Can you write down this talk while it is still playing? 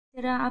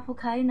र आफू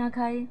खाइ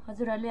नखाइ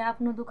हजुरहरूले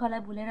आफ्नो दुःखलाई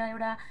भुलेर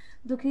एउटा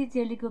दुखी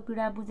चेलीको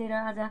पीडा बुझेर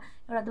आज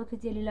एउटा दुखी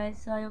चेलीलाई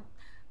सहयोग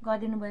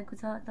गरिदिनु भएको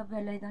छ।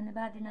 तपाईँहरूलाई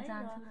धन्यवाद दिन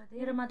चाहन्छु।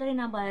 मेरो मात्रै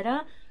नभएर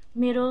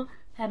मेरो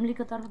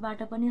फ्यामिलीको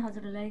तर्फबाट पनि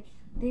हजुरहरूलाई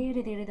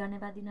धेरै धेरै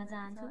धन्यवाद दिन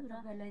चाहन्छु र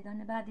तपाईँहरूलाई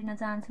धन्यवाद दिन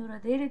चाहन्छु र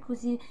धेरै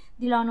खुसी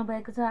दिलाउनु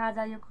भएको छ। आज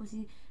यो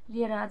खुसी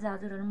लिएर आज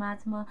हजुरहरू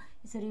माझमा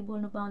यसरी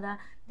बोल्नु पाउँदा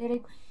धेरै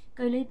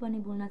कहिल्यै पनि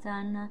भुल्न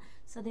चाहन्न।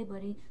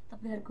 सधैँभरि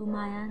तपाईँहरूको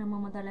माया र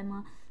ममतालाई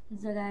म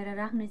जगाएर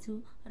राख्नेछु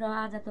र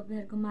आज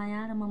तपाईँहरूको माया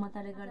र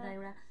ममताले गर्दा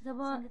जब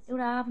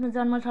एउटा आफ्नो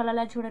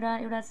जन्मथलोलाई छोडेर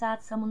एउटा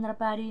 7 समुद्र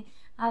पारी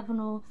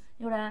आफ्नो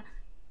एउटा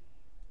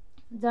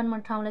जन्म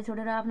ठाउँलाई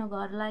छोडेर आफ्नो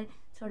घरलाई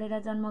छोडेर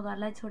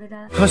जन्मघरलाई छोडेर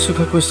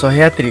सुखको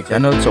सहयात्री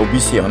च्यानल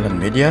 24 अनलाइन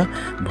मिडिया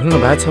भुल्नु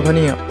भएको छ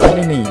भने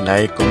अहिले नै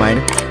लाइक,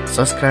 कमेन्ट,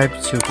 सब्स्क्राइब,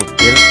 छेउको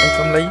बेल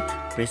आइकनलाई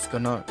प्रेस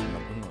गर्न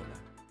नभुल्नुहोला।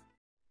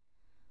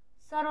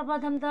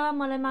 सर्वप्रथम त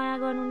मलाई माया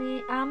गर्नुहुने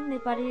आम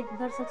नेपाली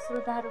दर्शक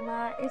श्रोताहरूमा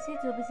यसै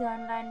 24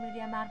 अनलाइन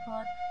मिडिया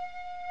मार्फत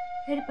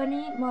फेरि पनि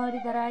म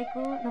रिता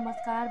राईको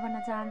नमस्कार भन्न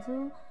चाहन्छु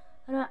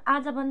र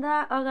आजभन्दा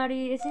अगाडि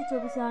यसै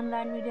 24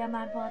 अनलाइन मिडिया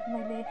मार्फत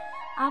मैले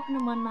आफ्नो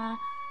मनमा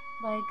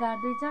भएका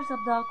 2-4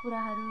 शब्द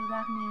कुराहरू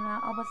राख्ने एउटा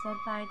अवसर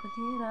पाएको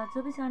थिएँ र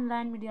 24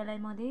 अनलाइन मिडियालाई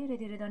म धेरै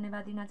धेरै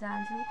धन्यवाद दिन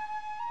चाहन्छु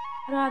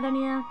र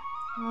आदरणीय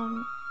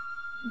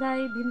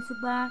दाई भीम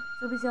सुब्बा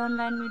 24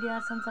 अनलाइन मिडिया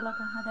सञ्चालक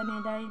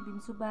आदरणीय दाई भीम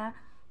सुब्बा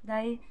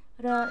दाई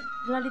र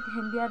ललित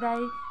हेम्बिया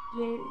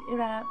दाईले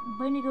एउटा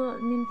बहिनीको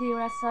निम्ति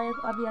एउटा सहयोग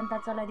अभियान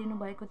चलाइदिनु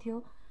भएको थियो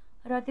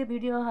र त्यो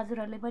भिडियो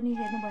हजुरहरूले पनि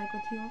हेर्नुभएको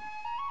थियो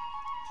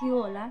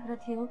होला र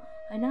थियो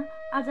होइन।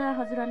 आज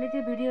हजुरहरूले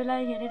त्यो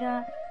भिडियोलाई हेरेर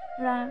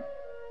एउटा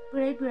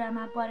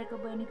पीडामा परेको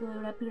बहिनीको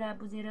एउटा पीडा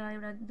बुझेर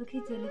एउटा दुखी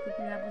चेलीको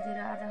पीडा बुझेर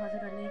आज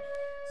हजुरहरूले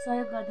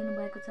सहयोग गरिदिनु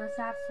भएको छ।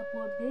 साथ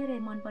सपोर्ट धेरै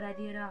मन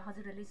पराइदिएर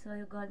हजुरहरूले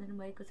सहयोग गरिदिनु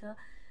भएको छ।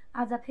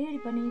 आज फेरि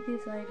पनि त्यो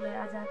सहयोगलाई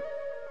आज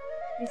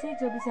यसै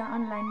 24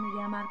 अनलाइन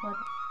मिडिया मार्फत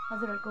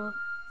हजुरहरूको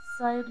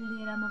सहयोग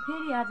लिएर म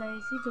फेरि आज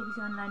यसै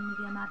 24 अनलाइन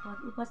मिडिया मार्फत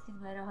उपस्थित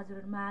भएर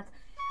हजुरहरूमा आज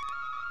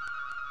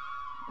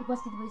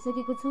उपस्थित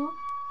भइसकेको छु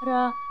र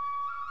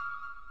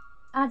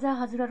आज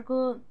हजुरहरूको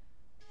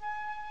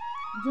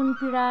जुन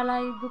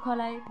पीडालाई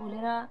दुःखलाई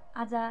भुलेर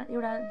आज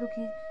एउटा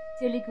दुखी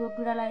चेलीको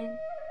पीडालाई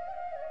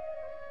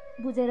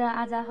बुझेर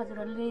आज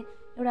हजुरहरूले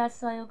एउटा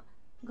सहयोग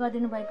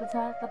गरिदिनु भएको छ।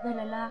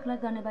 तपाईँहरूलाई लाख लाख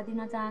धन्यवाद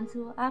दिन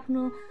चाहन्छु।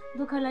 आफ्नो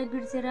दुःखलाई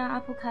बिर्सेर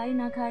आफू खाइ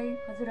नखाइ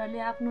हजुरहरूले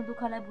आफ्नो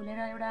दुःखलाई भुलेर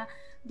एउटा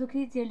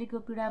दुखी चेलीको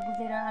पीडा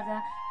बुझेर आज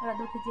एउटा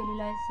दुखी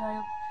चेलीलाई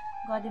सहयोग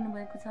गरिदिनु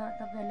भएको छ।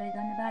 तपाईँहरूलाई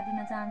धन्यवाद दिन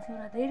चाहन्छु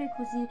र धेरै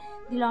खुसी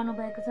दिलाउनु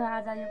भएको छ।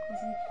 आज यो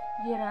खुसी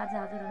लिएर आज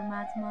हजुरहरू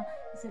माझमा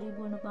यसरी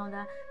बोल्नु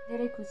पाउँदा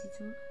धेरै खुसी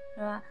छु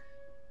र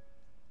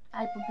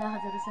आइपुग्दा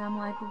हजुरहरू सामु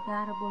आइपुग्दा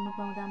र बोल्नु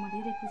पाउँदा म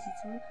धेरै खुसी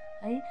छु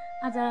है।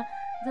 आज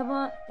जब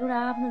एउटा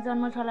आफ्नो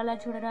जन्मथलोलाई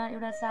छोडेर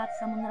एउटा 7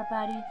 समुद्र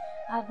पारी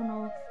आफ्नो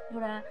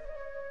एउटा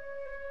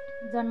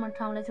जन्म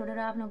ठाउँलाई छोडेर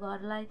आफ्नो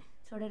घरलाई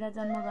छोडेर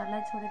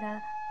जन्मघरलाई छोडेर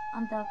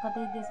अन्त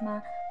कतै देशमा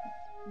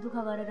दुःख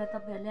गरेर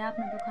तपाईँहरूले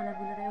आफ्नो दुःखलाई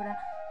भुलेर एउटा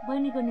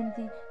बहिनीको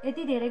निम्ति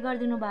यति धेरै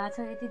गरिदिनु भएको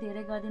छ, यति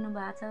धेरै गरिदिनु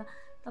भएको छ।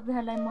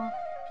 तपाईँहरूलाई म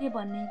के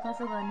भन्ने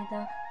कसो गर्ने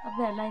त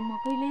तपाईँहरूलाई म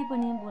कहिल्यै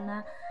पनि भुल्न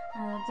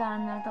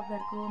चाहन्न।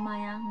 तपाईँहरूको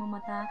माया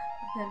ममता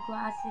तपाईँहरूको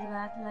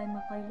आशीर्वादलाई म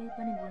कहिल्यै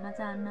पनि भुल्न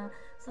चाहन्न।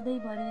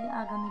 सधैँभरि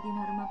आगामी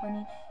दिनहरूमा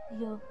पनि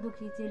यो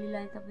दुखी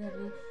चेलीलाई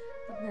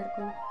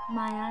तपाईँहरूको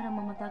माया र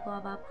ममताको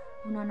अभाव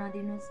हुन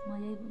नदिनुहोस्।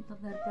 म यही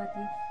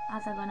तपाईँहरूप्रति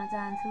आशा गर्न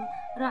चाहन्छु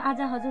र आज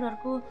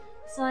हजुरहरूको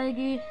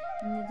सहयोगी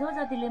जो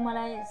जतिले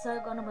मलाई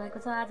सहयोग गर्नुभएको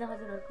छ आज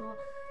हजुरहरूको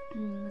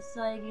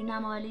सहयोगी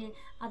नामावली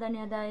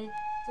आदरणीय दाई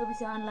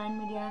 24 अनलाइन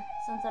मिडिया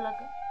सञ्चालक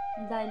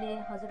दाईले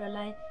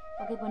हजुरहरूलाई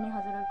पक्कै पनि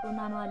हजुरहरूको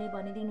नामावली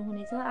भनिदिनु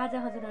हुनेछ। आज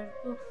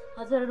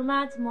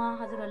हजुरहरूमाझ म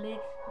हजुरहरूले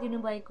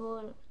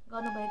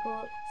गर्नुभएको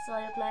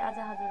सहयोगलाई आज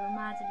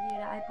हजुरहरूमाझ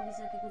लिएर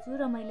आइपुगिसकेको छु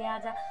र मैले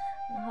आज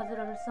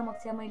हजुरहरू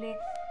समक्ष मैले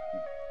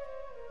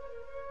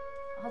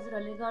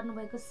हजुरहरूले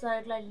गर्नुभएको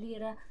सहयोगलाई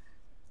लिएर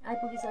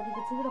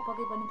आइपुगिसकेको छु र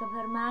पक्कै पनि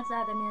तपाईँहरूमाझ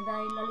आदरणीय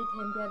दाई ललित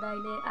हेम्बिया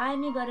दाईले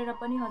आइएमए गरेर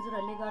पनि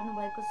हजुरहरूले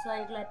गर्नुभएको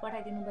सहयोगलाई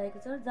पठाइदिनु भएको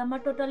छ। जम्मा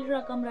टोटल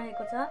रकम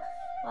रहेको छ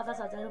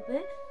 50,000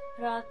 रुपियाँ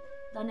र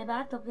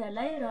धन्यवाद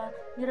तपाईँहरूलाई र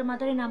मेरो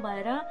मात्रै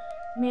नभएर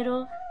मेरो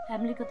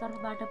फ्यामिलीको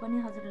तर्फबाट पनि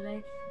हजुरहरूलाई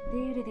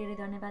धेरै धेरै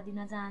धन्यवाद दिन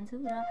चाहन्छु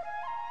र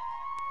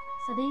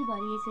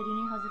सधैँभरि यसरी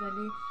नै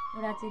हजुरहरूले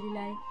एउटा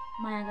चेलीलाई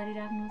माया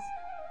गरिराख्नुहोस्।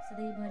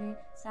 सधैँभरि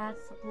साथ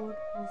सपोर्ट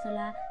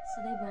हौसला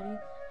सधैँभरि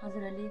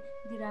हजुरहरूले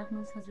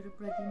दिइराख्नुहोस्।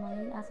 हजुरप्रति म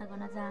यही आशा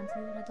गर्न चाहन्छु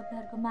र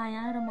तपाईँहरूको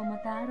माया र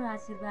ममता र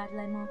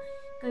आशीर्वादलाई म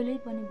कहिल्यै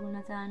पनि भुल्न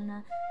चाहन्न।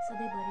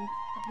 सधैँभरि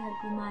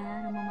तपाईँहरूको माया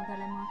र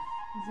ममतालाई म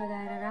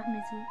जगाएर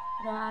राख्नेछु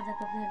र आज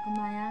तपाईँहरूको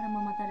माया र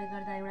ममताले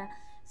गर्दा एउटा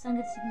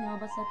सङ्गीत सिक्ने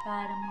अवसर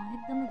पाएर म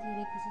एकदमै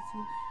धेरै खुसी छु।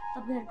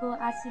 तपाईँहरूको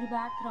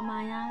आशीर्वाद र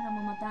माया र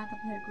ममता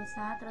तपाईँहरूको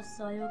साथ र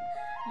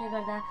सहयोगले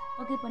गर्दा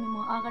पक्कै पनि म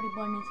अगाडि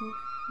बढ्नेछु।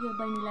 यो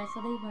बहिनीलाई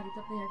सधैँभरि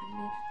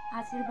तपाईँहरूले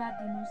आशीर्वाद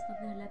दिनुहोस्।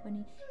 तपाईँहरूलाई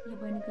पनि यो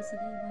बहिनीको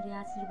सधैँभरि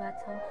आशीर्वाद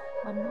छ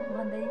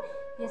भन्दै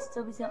यस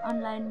 24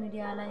 अनलाइन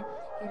मिडियालाई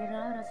हेरेर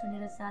र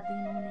सुनेर साथ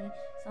दिनुहुने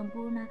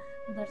सम्पूर्ण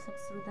दर्शक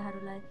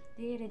श्रोताहरूलाई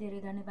धेरै धेरै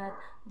धन्यवाद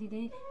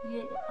दिँदै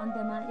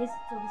अन्त्यमा यस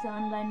 24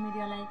 अनलाइन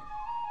मिडियालाई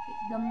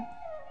एकदम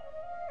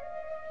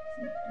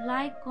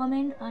लाइक,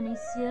 कमेन्ट अनि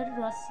सेयर र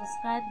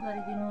सब्सक्राइब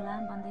गरिदिनु होला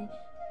भन्दै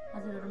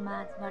हजुरहरू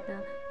माझबाट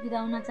बिदा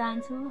हुन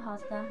चाहन्छु।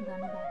 हवस् त,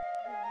 धन्यवाद।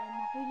 म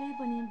कहिल्यै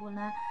पनि भुल्न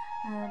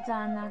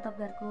चाहन्न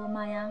तपाईँहरूको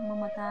माया,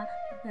 ममता,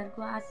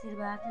 तपाईँहरूको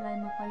आशीर्वादलाई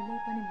म कहिल्यै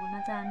पनि भुल्न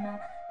चाहन्न।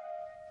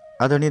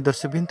 आदरणीय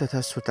दर्शकबिन तथा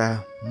श्रोता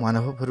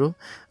महानुभावहरू,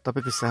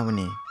 तपाईँको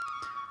सामुन्ने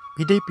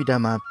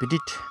पीडामा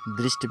पीडित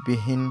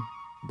दृष्टिविहीन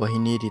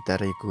बहिनी रिता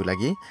राईको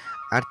लागि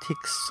आर्थिक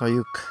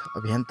सहयोग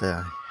अभियन्ता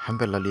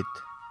हाम्रा ललित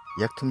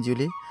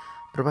याक्थुमज्यूले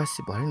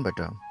प्रवासी भर्यनबाट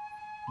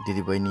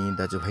दिदीबहिनी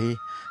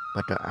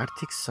दाजुभाइबाट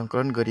आर्थिक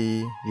सङ्कलन गरी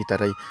रिता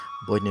राई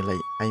बहिनीलाई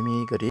आइमी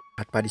गरी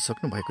हात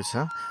पारिसक्नु भएको छ।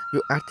 यो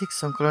आर्थिक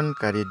सङ्कलन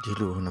कार्य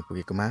ढिलो हुन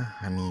पुगेकोमा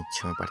हामी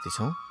क्षमा प्रार्थी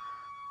छौँ।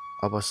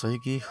 अब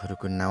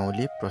सहयोगीहरूको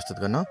नाउँले प्रस्तुत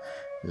गर्न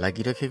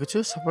लागिरहेको छु।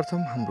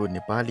 सर्वप्रथम हाम्रो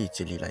नेपाली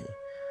चेलीलाई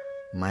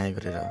माया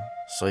गरेर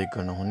सहयोग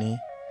गर्नुहुने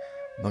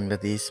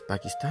बङ्गलादेश,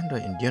 पाकिस्तान र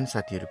इन्डियन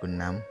साथीहरूको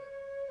नाम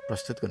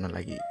प्रस्तुत गर्न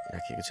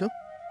लागिराखेको छु।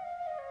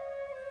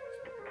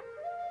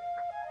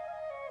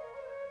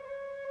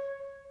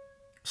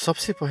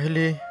 सबसे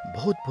पहले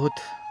बहुत बहुत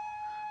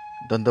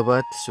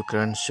धन्यवाद,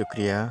 शुक्रान,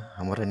 शुक्रिया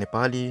हमारा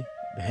नेपाली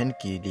बहन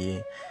के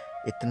लिए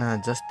इतना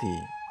जस्ती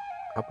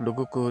आप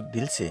लोगों को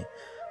दिल से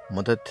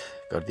मदद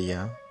कर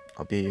दिया।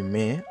 अभी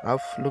मैं आप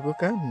लोगों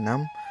का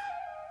नाम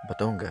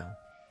बताऊंगा।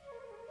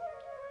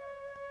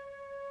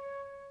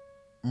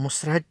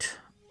 मुसरात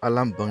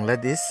आलम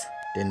बांग्लादेश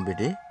 10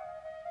 BD,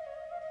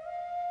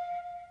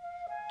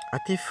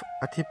 आतिफ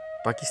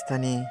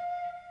पाकिस्तानी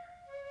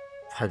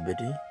 5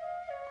 BD,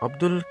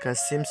 अब्दुल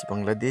कासिम्स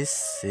बांग्लादेश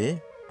से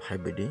 5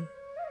 BD,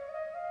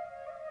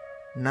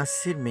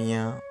 नासिर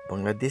मियाँ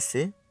बांग्लादेश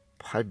से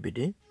 5 BD,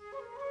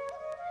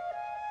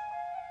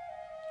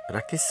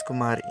 राकेश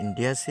कुमार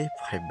इंडिया से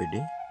 5 BD,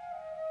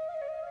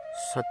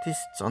 सतीश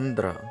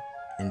चंद्र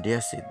इंडिया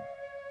से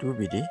 2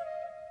 BD,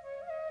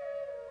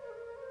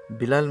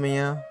 बिलाल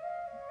मियाँ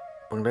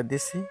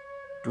बांग्लादेश से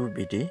 2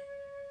 BD,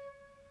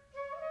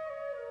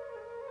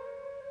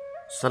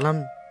 सलाम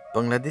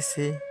बांग्लादेश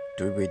से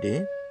 2 BD,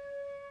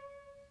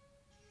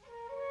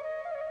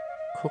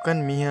 खोकन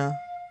मियाँ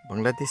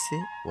बांग्लादेश से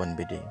 1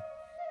 BD।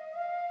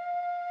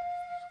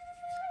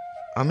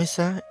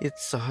 हमेशा इस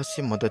साहस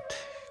से मदद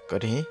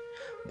करें,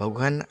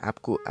 भगवान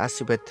आपको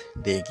आशीर्वाद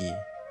देगी।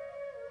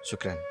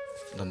 शुक्रान,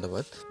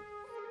 धन्यवाद।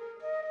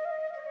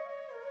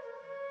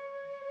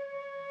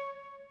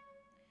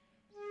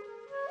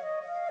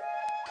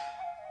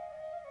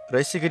 र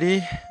यसै गरी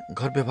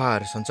घर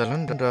व्यवहार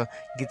सञ्चालन र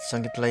गीत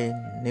सङ्गीतलाई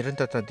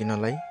निरन्तरता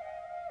दिनलाई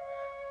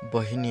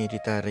बहिनी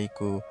रिता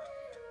राईको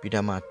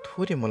पीडामा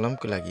थोरै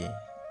मलमको लागि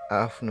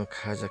आफ्नो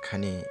खाजा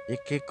खाने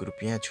एक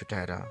रुपियाँ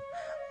छुटाएर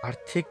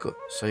आर्थिक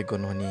सहयोग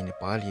गर्नुहुने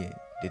नेपाली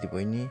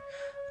दिदीबहिनी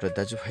र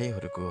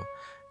दाजुभाइहरूको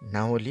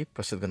नाउँले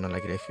प्रस्तुत गर्न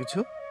लागिरहेको छु।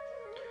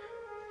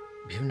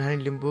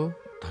 भीमनारायण लिम्बू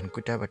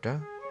धनकुटाबाट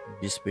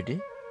 20 BD,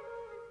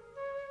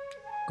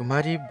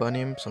 कुमारी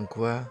बनेम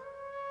सङ्खुवा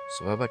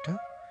सभाबाट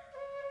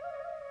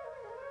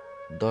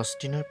 10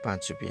 डिनर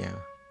 5 रुपियाँ,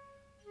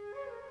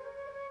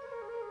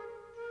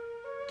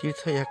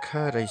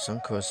 तीर्थयाखा राई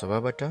सङ्खुवा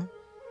सभाबाट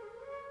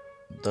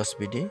 10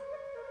 BD,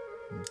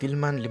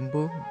 दिलमान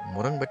लिम्बू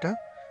मोरङबाट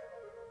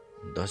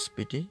 10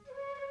 BD,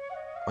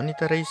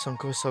 अनिता राई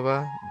सङ्खुवा सभा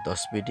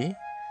 10 BD,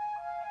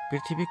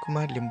 पृथ्वी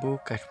कुमार लिम्बू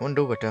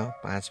काठमाडौँबाट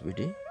 5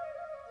 BD,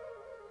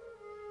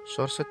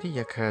 सरस्वती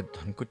याखा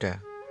धनकुटा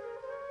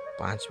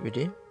 5 BD,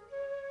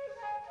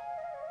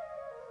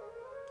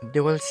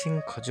 देवल सिंह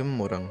खजुम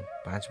मोरङ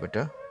 5बाट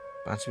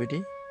 5 BD,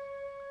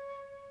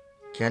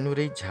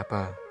 ज्ञानुरै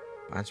झापा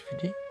 5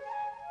 BD,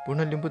 पूर्ण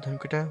लिम्बू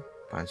धनकुटा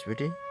 5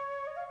 BD,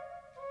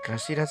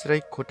 काशीराज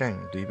राई खोटाङ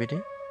 2 BD,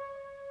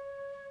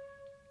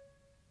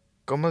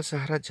 कमल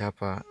सहारा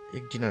झापा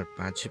 1 डिनर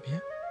 5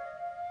 रुपियाँ,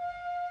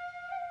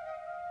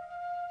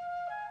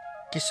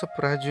 केशव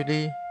राजुले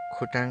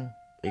खोटाङ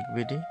 1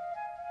 BD,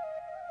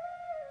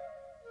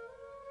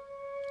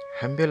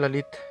 हाम्बे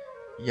ललित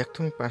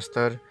याक्थुङ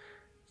पास्तर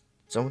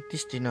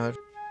 34 डिनर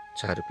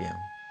 4 रुपियाँ,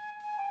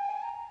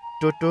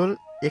 टोटल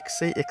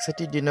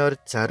 161 डिनर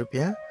 4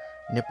 रुपियाँ,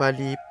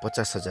 नेपाली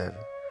 50,000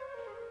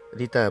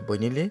 रिता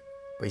बहिनीले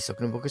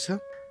पाइसक्नु भएको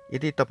छ।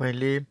 यदि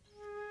तपाईँले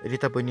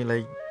रिता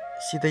बहिनीलाई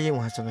सिधै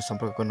उहाँसँग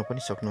सम्पर्क गर्न पनि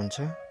सक्नुहुन्छ।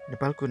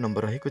 नेपालको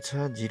नम्बर रहेको छ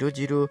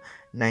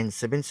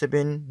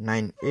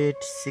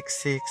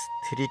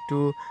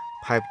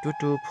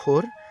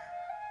 0097798663252224।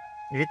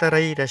 रिता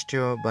राई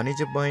राष्ट्रिय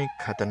वाणिज्य बैङ्क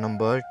खाता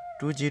नम्बर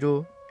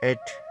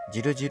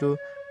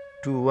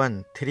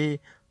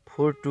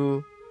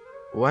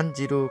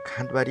 208002134210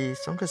 खाँदबारी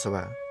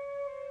सङ्घसभा।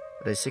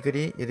 र यसै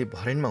गरी यदि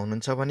भर्यनमा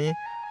हुनुहुन्छ भने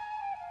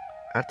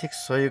आर्थिक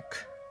सहयोग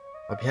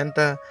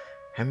अभियन्ता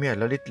हाम्या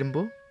ललित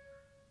लिम्बू,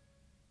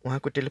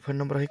 उहाँको टेलिफोन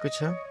नम्बर रहेको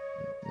छ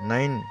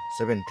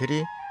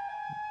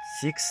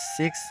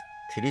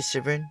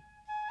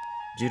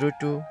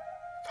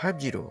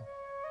 9736637050।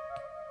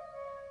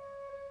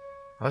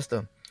 हस्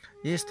त,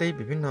 यस्तै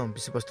विभिन्न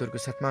विषयवस्तुहरूको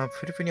साथमा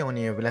फेरि पनि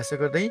आउने अभिलाषा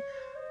गर्दै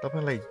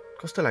तपाईँलाई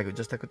कस्तो लाग्यो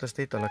जस्ताको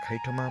तस्तै तल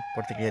खाइठोमा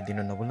प्रतिक्रिया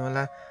दिन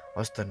नभुल्नुहोला।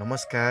 हस् त,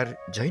 नमस्कार,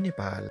 जय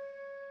नेपाल।